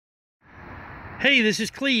Hey, this is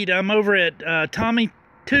Clete. I'm over at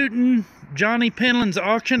Tuten, Johnny Penland's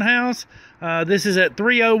auction house. This is at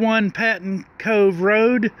 301 Patton Cove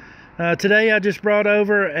Road. Today I just brought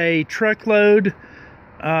over a truckload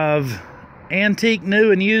of antique,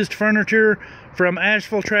 new, and used furniture from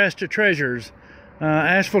Asheville Trash to Treasures.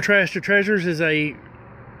 Asheville Trash to Treasures is a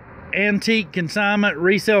antique consignment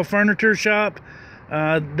resale furniture shop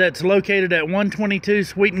that's located at 122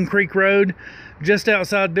 Sweeten Creek Road, just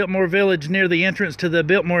outside Biltmore Village, near the entrance to the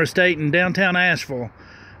Biltmore Estate in downtown Asheville.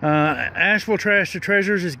 Asheville Trash to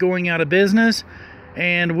Treasures is going out of business,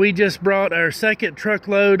 and we just brought our second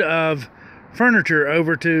truckload of furniture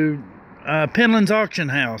over to Penland's auction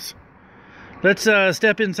house. Let's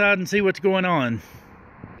step inside and see what's going on.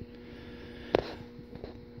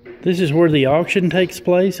 This is where the auction takes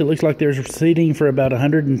place. It looks like there's seating for about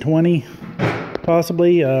 120,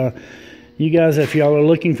 possibly. You guys, if y'all are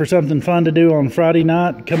looking for something fun to do on Friday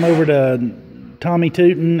night, come over to Tommy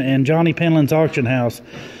Tuten and Johnny Penland's auction house.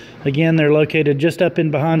 Again, they're located just up in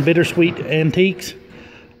behind Bittersweet Antiques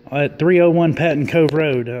at 301 Patton Cove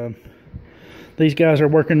Road. These guys are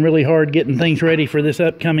working really hard getting things ready for this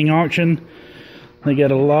upcoming auction. They got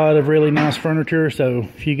a lot of really nice furniture, so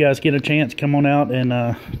if you guys get a chance, come on out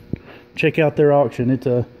and check out their auction. It's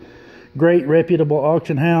a great, reputable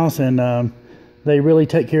auction house, and they really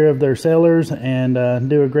take care of their sellers and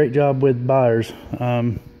do a great job with buyers.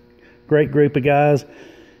 Great group of guys.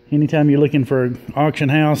 Anytime you're looking for an auction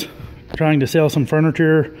house, trying to sell some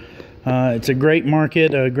furniture, it's a great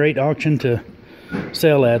market, a great auction to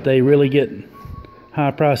sell at. They really get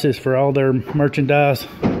high prices for all their merchandise.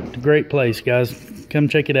 It's a great place, guys. Come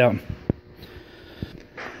check it out.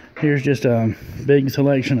 Here's just a big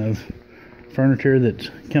selection of furniture that's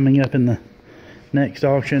coming up in the next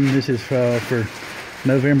auction. This is for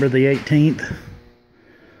November the 18th.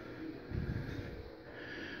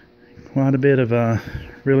 Quite a bit of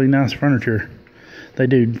really nice furniture. They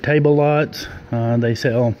do table lots. They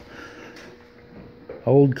sell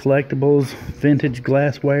old collectibles, vintage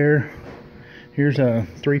glassware. Here's a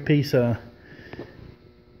three-piece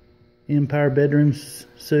Empire bedroom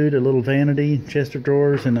suite, a little vanity, chest of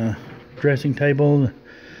drawers, and a dressing table,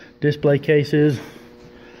 display cases,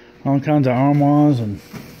 all kinds of armoires and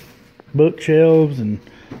bookshelves and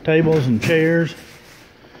tables and chairs.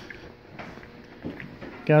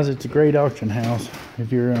 Guys, it's a great auction house.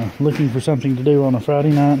 If you're looking for something to do on a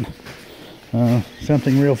Friday night,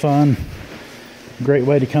 something real fun, great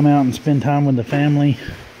way to come out and spend time with the family,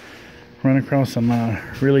 run across some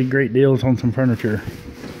really great deals on some furniture.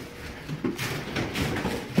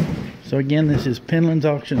 So again, this is Penland's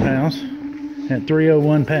auction house at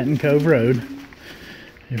 301 Patton Cove Road.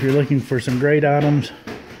 If you're looking for some great items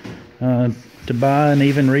to buy and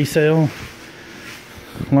even resell,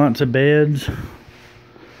 lots of beds,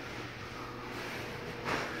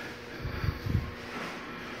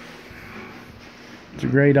 it's a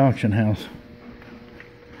great auction house.